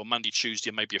Tuesday, or Monday, Tuesday,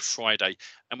 and maybe a Friday,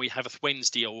 and we have a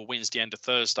Wednesday or a Wednesday and a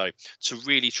Thursday to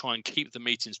really try and keep the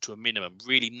meetings to a minimum,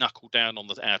 really knuckle down on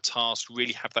our tasks,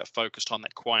 really have that focus time,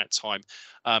 that quiet time.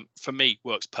 For me,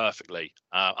 works perfectly.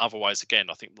 Otherwise, again,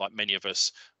 I think like many of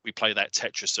us, we play that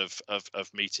Tetris of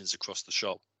meetings across the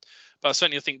shop. But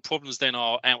certainly, I think problems then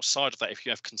are outside of that. If you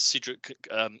have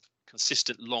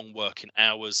consistent long working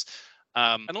hours,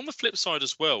 and on the flip side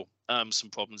as well, some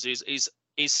problems is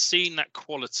seeing that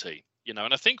quality.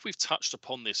 And I think we've touched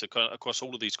upon this across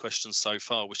all of these questions so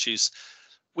far, which is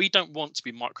we don't want to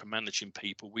be micromanaging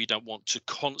people. We don't want to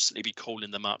constantly be calling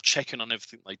them up, checking on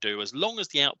everything they do. As long as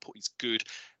the output is good,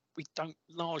 we don't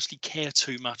largely care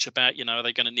too much about, are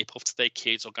they going to nip off to their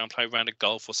kids or go and play around a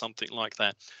golf or something like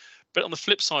that. But on the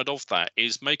flip side of that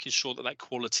is making sure that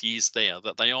quality is there,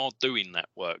 that they are doing that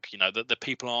work, that the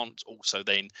people aren't also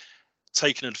then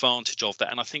taking advantage of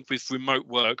that. And I think with remote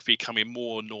work becoming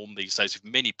more a norm these days with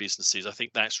many businesses, I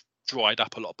think that's dried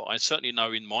up a lot. But I certainly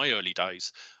know in my early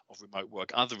days of remote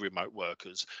work, other remote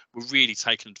workers were really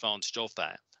taking advantage of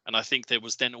that. And I think there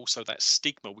was then also that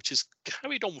stigma, which is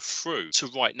carried on through to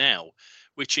right now,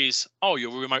 which is, oh,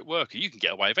 you're a remote worker, you can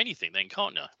get away with anything then,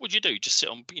 can't you? What do you do? Just sit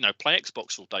on, play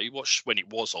Xbox all day, watch, when it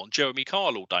was on, Jeremy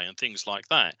Kyle all day and things like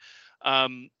that.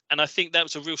 And And I think that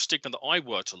was a real stigma that I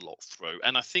worked a lot through,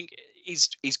 and I think is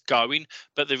going,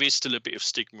 but there is still a bit of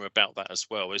stigma about that as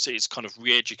well. It's kind of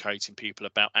re-educating people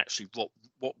about actually what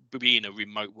being a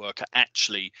remote worker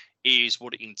actually is,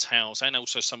 what it entails, and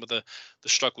also some of the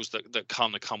struggles that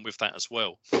come with that as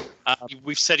well.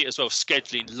 We've said it as well,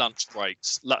 scheduling lunch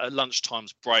breaks, lunch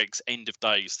times, breaks, end of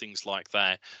days, things like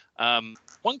that.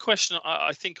 One question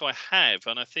I think I have,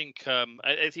 and I think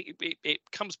it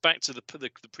comes back to the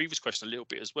previous question a little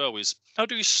bit as well, is how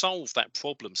do you solve that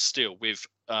problem still with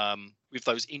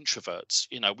those introverts?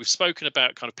 You know, we've spoken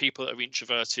about kind of people that are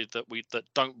introverted that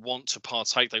don't want to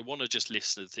partake, they want to just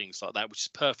listen to things like that, which is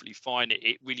perfectly fine.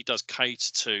 It really does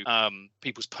cater to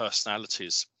people's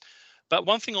personalities. But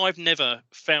one thing I've never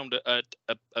found a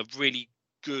really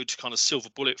good kind of silver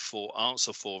bullet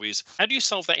answer for is how do you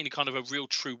solve that in kind of a real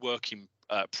true working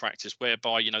practice,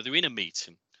 whereby, you know, they're in a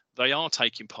meeting, they are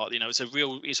taking part, you know,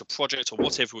 it's a project or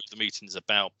whatever the meeting is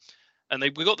about, and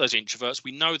we've got those introverts.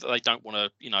 We know that they don't want to,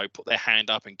 you know, put their hand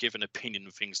up and give an opinion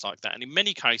and things like that. And in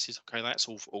many cases, okay, that's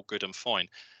all good and fine.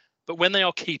 But when they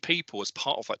are key people as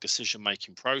part of that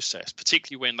decision-making process,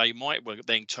 particularly when they might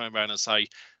then turn around and say,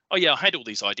 oh yeah, I had all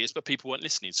these ideas, but people weren't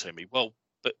listening to me. Well,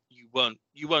 but you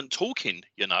weren't talking,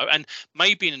 you know. And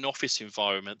maybe in an office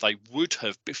environment, they would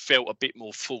have felt a bit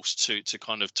more forced to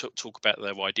kind of talk about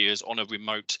their ideas. On a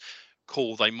remote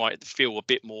call, they might feel a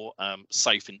bit more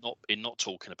safe in not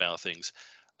talking about things.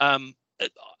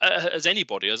 As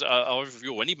anybody, as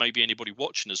maybe anybody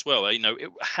watching as well, you know,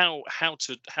 how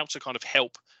to kind of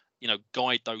help, you know,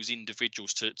 guide those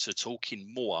individuals to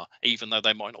talking more, even though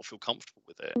they might not feel comfortable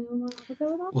with it.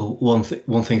 Well,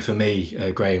 one thing for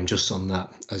me, Graham, just on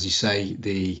that, as you say,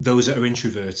 those that are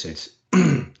introverted.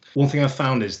 One thing I've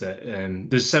found is that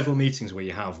there's several meetings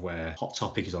where hot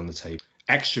topic is on the table.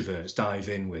 Extroverts dive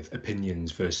in with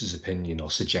opinions versus opinion,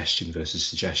 or suggestion versus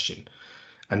suggestion,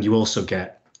 and you also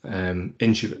get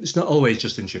introverts. It's not always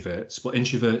just introverts, but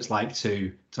introverts like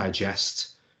to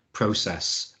digest,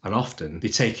 process, and often they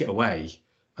take it away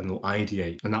and they'll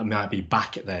ideate, and that might be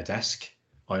back at their desk,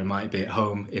 or it might be at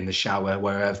home, in the shower,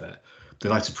 wherever. They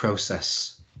like to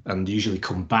process and usually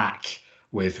come back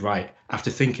with, right, after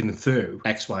thinking through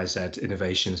XYZ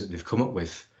innovations that they've come up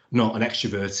with, not an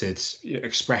extroverted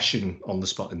expression on the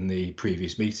spot in the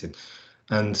previous meeting.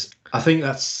 And I think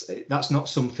that's not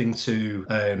something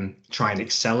to try and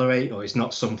accelerate, or it's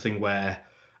not something where,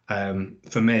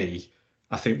 for me,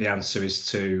 I think the answer is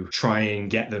to try and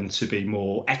get them to be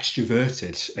more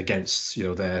extroverted against, you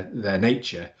know, their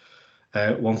nature.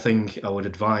 One thing I would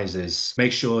advise is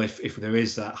make sure if there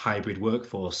is that hybrid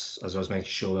workforce, as I was making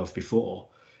sure of before,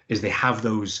 is they have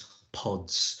those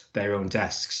pods, their own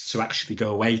desks, to actually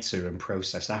go away to and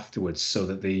process afterwards, so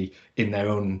that they, in their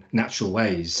own natural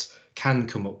ways, can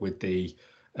come up with the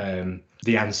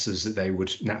answers that they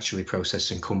would naturally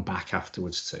process and come back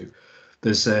afterwards to.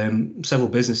 There's several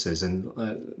businesses, and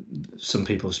some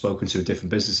people have spoken to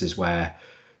different businesses, where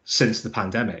since the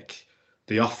pandemic,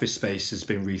 the office space has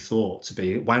been rethought to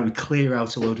be, why don't we clear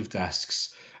out a load of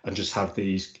desks and just have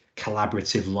these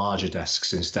collaborative larger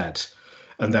desks instead?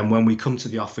 And then when we come to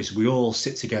the office, we all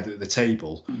sit together at the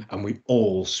table and we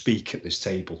all speak at this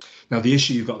table. Now, the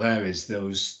issue you've got there is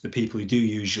the people who do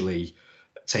usually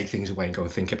take things away and go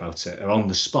and think about it are on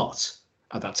the spot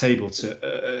at that table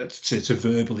to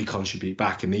verbally contribute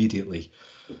back immediately.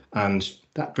 And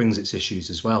that brings its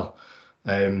issues as well.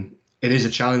 It is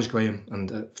a challenge, Graham,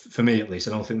 and for me at least,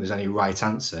 I don't think there's any right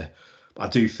answer. But I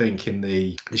do think in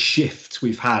the shift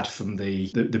we've had from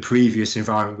the previous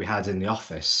environment we had in the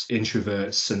office,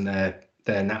 introverts and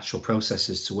their natural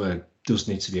processes to work does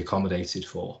need to be accommodated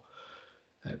for.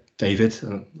 David,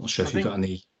 I'm not sure if you've got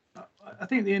any. I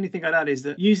think the only thing I'd add is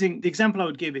that, using the example I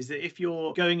would give is that if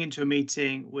you're going into a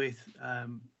meeting with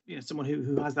someone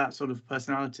who has that sort of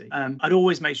personality, I'd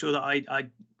always make sure that I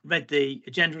read the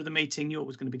agenda of the meeting, knew what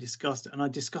was going to be discussed, and I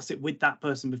discuss it with that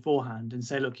person beforehand and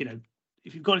say, look, you know,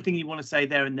 if you've got anything you want to say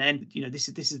there and then, you know, this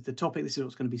is the topic, this is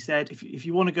what's going to be said. If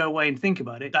you want to go away and think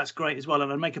about it, that's great as well.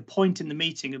 And I'd make a point in the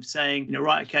meeting of saying, you know,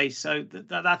 right, okay, so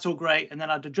that's all great. And then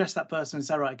I'd address that person and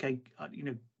say, right, okay, you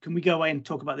know, can we go away and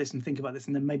talk about this and think about this,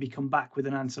 and then maybe come back with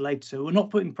an answer later? So we're not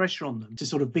putting pressure on them to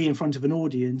sort of be in front of an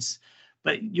audience,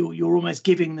 but you're almost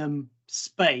giving them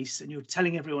space, and you're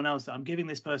telling everyone else that I'm giving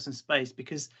this person space,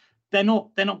 because they're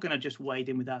not going to just wade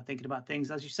in without thinking about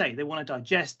things. As you say, they want to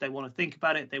digest, they want to think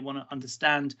about it, they want to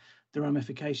understand the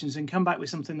ramifications and come back with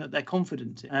something that they're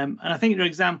confident in. And I think your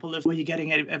example of where you're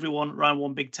getting everyone around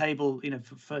one big table, you know,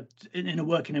 for in a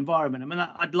working environment, I mean,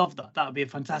 I'd love that. That would be a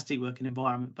fantastic working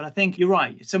environment. But I think you're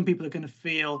right. Some people are going to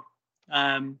feel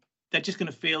they're just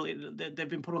going to feel they've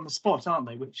been put on the spot, aren't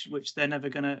they? Which they're never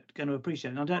going to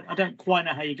appreciate. And I don't quite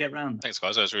know how you get around that. Thanks,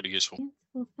 guys. That was really useful. Yes,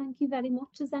 well, thank you very much.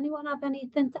 Does anyone have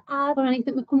anything to add or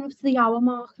anything? We're coming up to the hour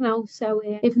mark now, so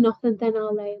if nothing, then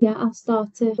I'll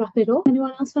start to wrap it up.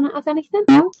 Anyone else want to add anything?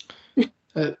 No?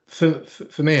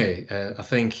 For me, I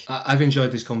think I've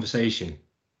enjoyed this conversation,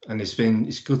 and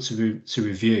it's good to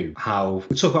review how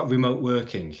we talk about remote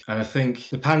working. And I think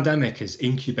the pandemic has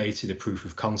incubated a proof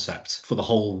of concept for the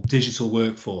whole digital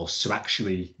workforce to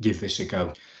actually give this a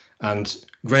go. And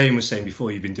Graham was saying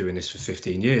before, you've been doing this for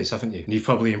 15 years, haven't you? And you've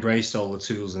probably embraced all the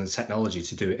tools and the technology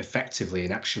to do it effectively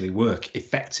and actually work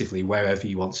effectively wherever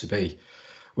you want to be.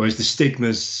 Whereas the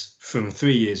stigmas from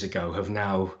 3 years ago have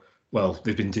now, well,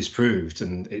 they've been disproved,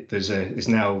 and it's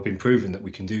now been proven that we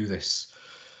can do this.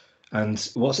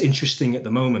 And what's interesting at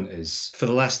the moment is, for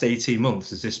the last 18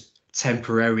 months, is this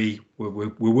temporary,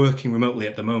 we're working remotely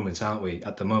at the moment, aren't we?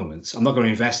 At the moment, I'm not going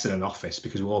to invest in an office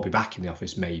because we'll all be back in the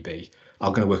office, maybe.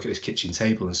 I'm going to work at this kitchen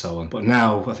table and so on. But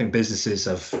now I think businesses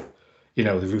have,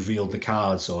 they've revealed the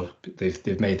cards, or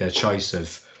they've made their choice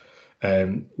of,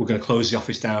 we're going to close the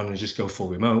office down and just go full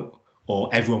remote, or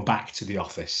everyone back to the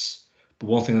office. But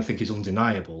one thing I think is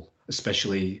undeniable,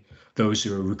 especially those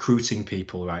who are recruiting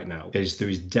people right now, is there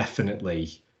is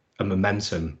definitely a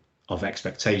momentum of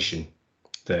expectation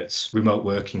that remote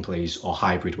working, please, or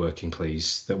hybrid working,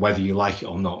 please, that whether you like it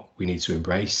or not, we need to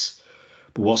embrace.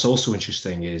 But what's also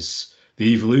interesting is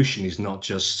the evolution is not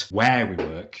just where we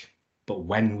work, but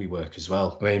when we work as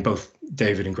well. I mean, both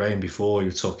David and Graham, before, you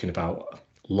were talking about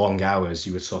long hours,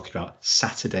 you were talking about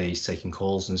Saturdays taking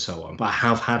calls and so on. But I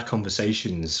have had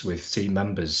conversations with team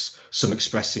members, some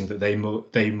expressing that they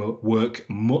work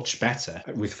much better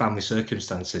with family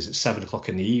circumstances at 7 o'clock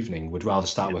in the evening, would rather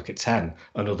start work at 10,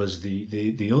 and others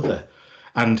the other.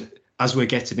 And as we're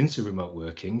getting into remote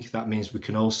working, that means we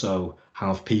can also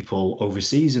have people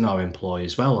overseas in our employ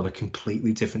as well, on a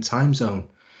completely different time zone.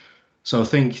 So I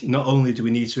think not only do we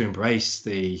need to embrace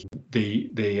the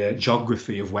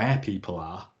geography of where people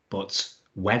are, but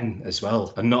when as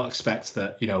well, and not expect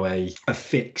that a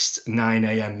fixed 9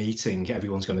 a.m. meeting,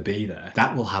 everyone's going to be there.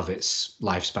 That will have its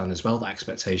lifespan as well, that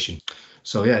expectation.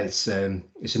 So yeah, it's an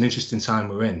interesting time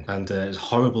we're in, and as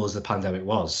horrible as the pandemic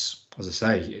was, as I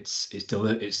say, it's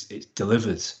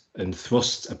delivered and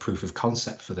thrust a proof of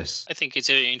concept for this. I think it's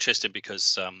interesting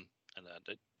because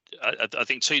I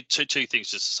think two things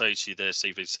just to say to you there,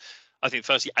 Steve, is I think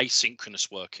firstly asynchronous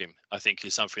working I think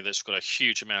is something that's got a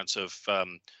huge amount of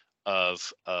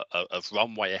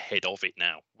runway ahead of it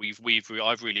now.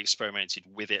 I've really experimented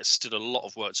with it. Still a lot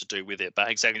of work to do with it, but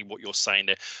exactly what you're saying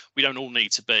there, we don't all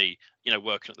need to be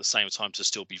working at the same time to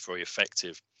still be very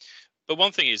effective. But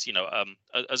one thing is,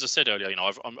 as I said earlier,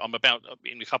 I'm about,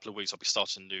 in a couple of weeks I'll be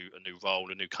starting a new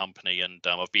role, a new company, and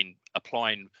I've been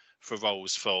applying for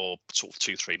roles for sort of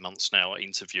 2-3 months now,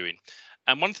 interviewing.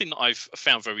 And one thing that I've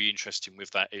found very interesting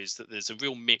with that is that there's a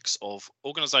real mix of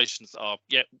organisations that are,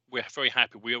 we're very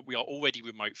happy. We are already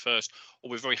remote first,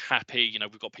 or we're very happy.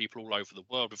 We've got people all over the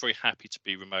world. We're very happy to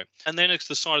be remote. And then it's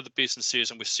the side of the businesses,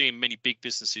 and we're seeing many big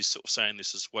businesses sort of saying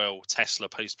this as well. Tesla,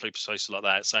 places like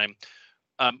that, saying,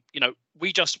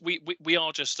 we just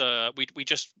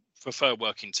prefer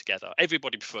working together.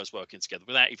 Everybody prefers working together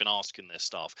without even asking their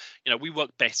staff. We work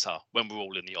better when we're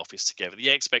all in the office together. The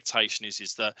expectation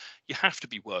is that you have to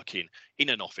be working in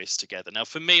an office together. Now,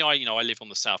 for me, I live on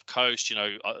the south coast,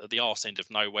 at the arse end of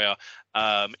nowhere.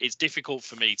 It's difficult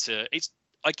for me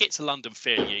I get to London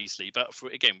fairly easily, but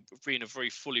being a very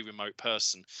fully remote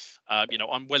person,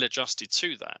 I'm well adjusted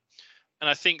to that. And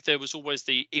I think there was always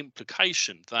the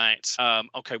implication that,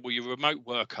 okay, well, you're a remote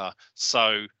worker,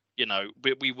 so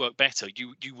we work better.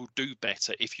 You will do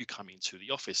better if you come into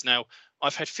the office. Now,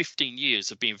 I've had 15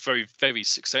 years of being very, very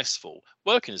successful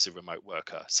working as a remote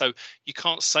worker. So you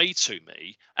can't say to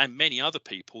me and many other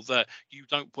people that you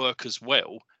don't work as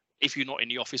well if you're not in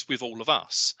the office with all of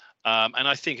us. And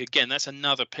I think, again, that's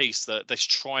another piece that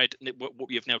what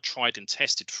we have now tried and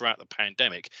tested throughout the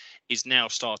pandemic is now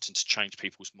starting to change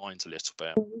people's minds a little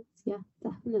bit. Yeah,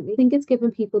 definitely. I think it's given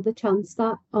people the chance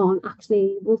that aren't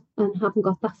actually able and haven't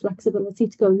got that flexibility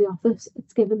to go in the office.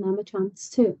 It's given them a chance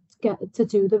to get to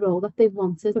do the role that they've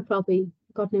wanted for probably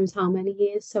God knows how many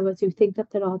years. So I do think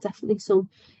that there are definitely some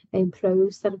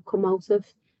pros that have come out of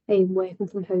working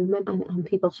from home and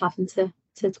people having to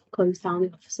close down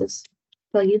the offices.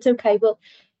 Brilliant. Okay, well,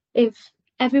 if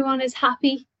everyone is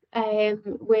happy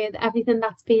with everything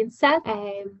that's being said,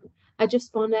 I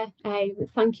just want to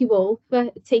thank you all for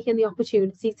taking the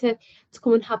opportunity to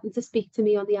come and having to speak to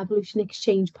me on the Evolution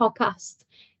Exchange podcast.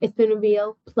 it's been a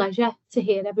real pleasure to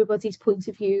hear everybody's point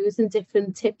of views and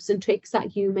different tips and tricks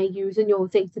that you may use in your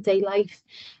day-to-day life.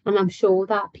 And I'm sure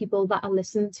that people that are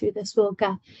listening to this will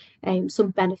get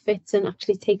some benefits and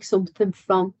actually take something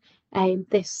from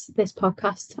this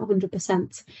podcast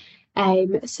 100%.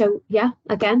 So yeah,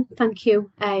 again, thank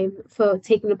you for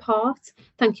taking a part.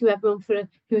 Thank you everyone for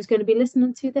who's going to be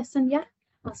listening to this, and yeah,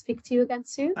 I'll speak to you again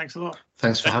soon. Thanks a lot.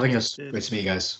 Thanks for having us. Cheers. Great to meet you guys.